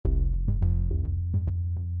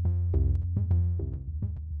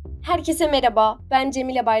Herkese merhaba, ben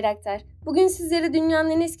Cemile Bayraktar. Bugün sizlere dünyanın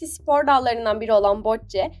en eski spor dallarından biri olan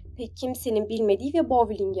BOCCE, pek kimsenin bilmediği ve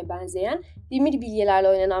bowling'e benzeyen demir bilyelerle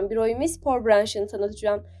oynanan bir oyun ve spor branşını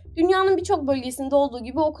tanıtacağım. Dünyanın birçok bölgesinde olduğu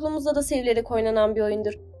gibi okulumuzda da sevilerek oynanan bir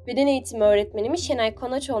oyundur. Beden eğitimi öğretmenimiz Şenay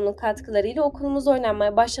Konaçoğlu'nun katkılarıyla okulumuzda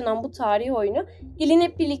oynanmaya başlanan bu tarihi oyunu gelin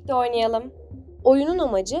hep birlikte oynayalım. Oyunun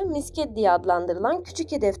amacı misket diye adlandırılan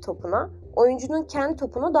küçük hedef topuna, oyuncunun kendi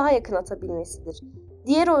topunu daha yakın atabilmesidir.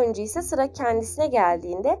 Diğer oyuncu ise sıra kendisine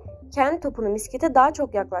geldiğinde kendi topunu miskete daha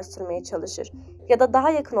çok yaklaştırmaya çalışır ya da daha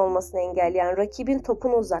yakın olmasını engelleyen rakibin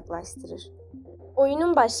topunu uzaklaştırır.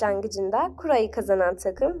 Oyunun başlangıcında kurayı kazanan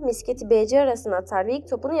takım misketi BC arasına atar ve ilk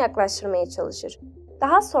topunu yaklaştırmaya çalışır.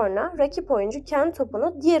 Daha sonra rakip oyuncu kendi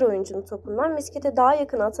topunu diğer oyuncunun topundan miskete daha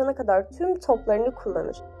yakın atana kadar tüm toplarını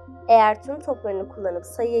kullanır. Eğer tüm toplarını kullanıp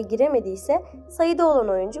sayıya giremediyse sayıda olan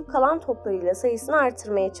oyuncu kalan toplarıyla sayısını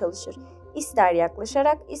artırmaya çalışır. İster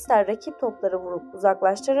yaklaşarak, ister rakip topları vurup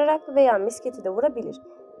uzaklaştırarak veya misketi de vurabilir.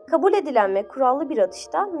 Kabul edilen ve kurallı bir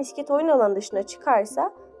atışta misket oyun alanı dışına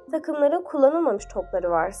çıkarsa, takımların kullanılmamış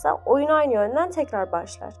topları varsa oyun aynı yönden tekrar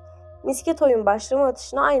başlar. Misket oyun başlama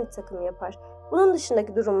atışını aynı takım yapar. Bunun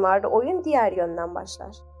dışındaki durumlarda oyun diğer yönden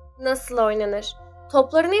başlar. Nasıl oynanır?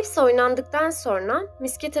 Topların hepsi oynandıktan sonra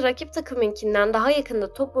miskete rakip takımınkinden daha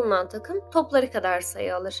yakında top bulunan takım topları kadar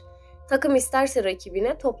sayı alır. Takım isterse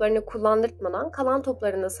rakibine toplarını kullandırtmadan kalan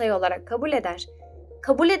toplarını sayı olarak kabul eder.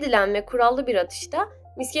 Kabul edilen ve kurallı bir atışta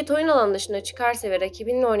misket oyun alanı dışına çıkarsa ve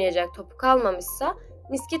rakibinle oynayacak topu kalmamışsa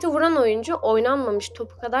misketi vuran oyuncu oynanmamış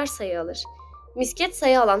topu kadar sayı alır. Misket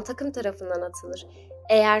sayı alan takım tarafından atılır.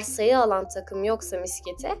 Eğer sayı alan takım yoksa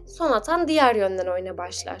miskete son atan diğer yönden oyuna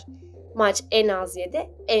başlar. Maç en az 7,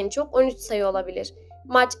 en çok 13 sayı olabilir.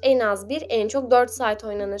 Maç en az 1, en çok 4 saat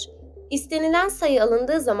oynanır. İstenilen sayı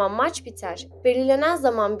alındığı zaman maç biter. Belirlenen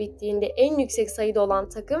zaman bittiğinde en yüksek sayıda olan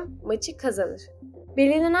takım maçı kazanır.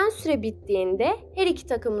 Belirlenen süre bittiğinde her iki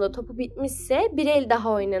takımın da topu bitmişse bir el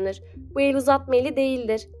daha oynanır. Bu el uzatma eli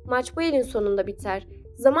değildir. Maç bu elin sonunda biter.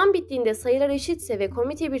 Zaman bittiğinde sayılar eşitse ve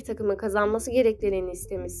komite bir takımın kazanması gerektiğini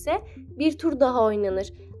istemişse bir tur daha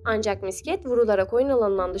oynanır. Ancak misket vurularak oyun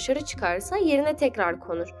alanından dışarı çıkarsa yerine tekrar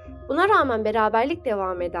konur. Buna rağmen beraberlik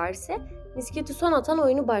devam ederse misketi son atan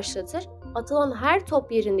oyunu başlatır. Atılan her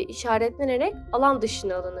top yerinde işaretlenerek alan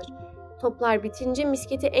dışına alınır. Toplar bitince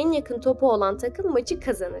miskete en yakın topu olan takım maçı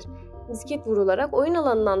kazanır. Misket vurularak oyun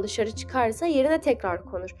alanından dışarı çıkarsa yerine tekrar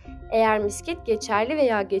konur. Eğer misket geçerli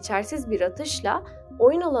veya geçersiz bir atışla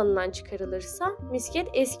oyun alanından çıkarılırsa misket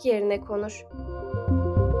eski yerine konur.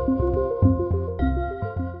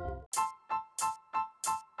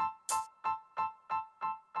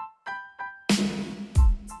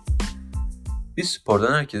 Biz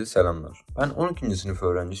Spor'dan herkese selamlar. Ben 12. sınıf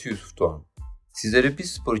öğrencisi Yusuf Doğan. Sizlere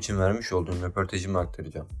Biz Spor için vermiş olduğum röportajımı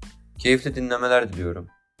aktaracağım. Keyifli dinlemeler diliyorum.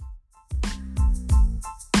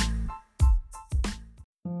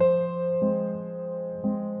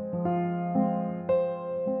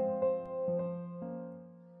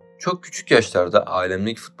 Çok küçük yaşlarda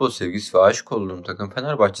ailemdeki futbol sevgisi ve aşık olduğum takım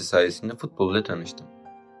Fenerbahçe sayesinde futbol ile tanıştım.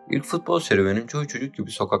 İlk futbol serüvenim çoğu çocuk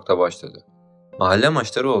gibi sokakta başladı. Mahalle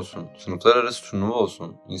maçları olsun, sınıflar arası turnuva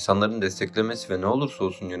olsun, insanların desteklemesi ve ne olursa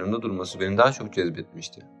olsun yanımda durması beni daha çok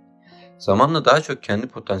cezbetmişti. Zamanla daha çok kendi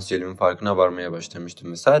potansiyelimin farkına varmaya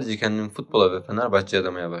başlamıştım ve sadece kendimi futbola ve Fenerbahçe'ye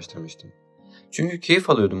adamaya başlamıştım. Çünkü keyif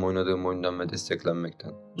alıyordum oynadığım oyundan ve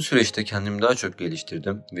desteklenmekten. Bu süreçte kendimi daha çok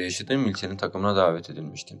geliştirdim ve yaşadığım ilçenin takımına davet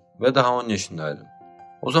edilmiştim ve daha 10 yaşındaydım.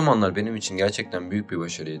 O zamanlar benim için gerçekten büyük bir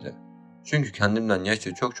başarıydı. Çünkü kendimden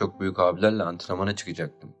yaşça çok büyük abilerle antrenmana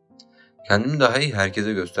çıkacaktım. Kendimi daha iyi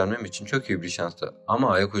herkese göstermem için çok iyi bir şanstı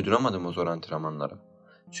ama ayak uyduramadım o zor antrenmanlara.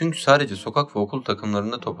 Çünkü sadece sokak ve okul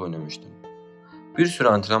takımlarında top oynamıştım. Bir süre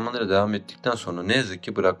antrenmanlara devam ettikten sonra ne yazık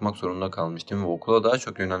ki bırakmak zorunda kalmıştım ve okula daha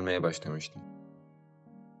çok yönelmeye başlamıştım.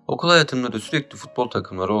 Okul hayatımda da sürekli futbol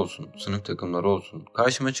takımları olsun, sınıf takımları olsun,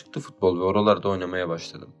 karşıma çıktı futbol ve oralarda oynamaya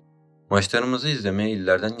başladım. Maçlarımızı izlemeye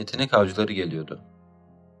illerden yetenek avcıları geliyordu.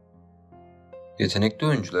 Yetenekli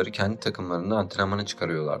oyuncuları kendi takımlarında antrenmana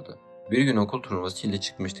çıkarıyorlardı. Bir gün okul turnuvası ile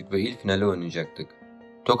çıkmıştık ve il finali oynayacaktık.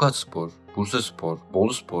 Tokat Spor, Bursa Spor,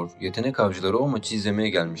 Bolu Spor, yetenek avcıları o maçı izlemeye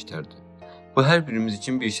gelmişlerdi. Bu her birimiz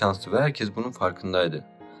için bir şanstı ve herkes bunun farkındaydı.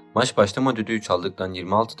 Maç başlama düdüğü çaldıktan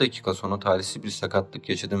 26 dakika sonra talihsiz bir sakatlık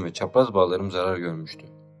yaşadım ve çapraz bağlarım zarar görmüştü.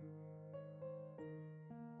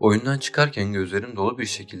 Oyundan çıkarken gözlerim dolu bir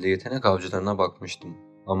şekilde yetenek avcılarına bakmıştım.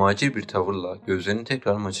 Ama acil bir tavırla gözlerini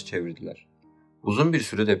tekrar maça çevirdiler. Uzun bir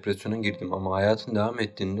süre depresyona girdim ama hayatın devam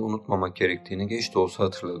ettiğini de unutmamak gerektiğini geç de olsa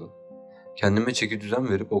hatırladım. Kendime çeki düzen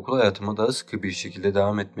verip okul hayatıma daha sıkı bir şekilde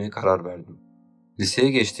devam etmeye karar verdim.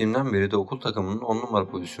 Liseye geçtiğimden beri de okul takımının 10 numara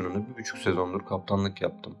pozisyonunda 1,5 sezondur kaptanlık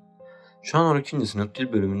yaptım. Şu an 12. sınıf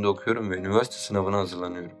dil bölümünde okuyorum ve üniversite sınavına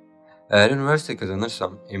hazırlanıyorum. Eğer üniversite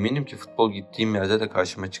kazanırsam eminim ki futbol gittiğim yerde de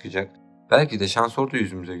karşıma çıkacak, belki de şans orada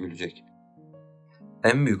yüzümüze gülecek.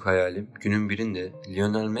 En büyük hayalim günün birinde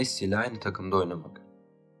Lionel Messi ile aynı takımda oynamak.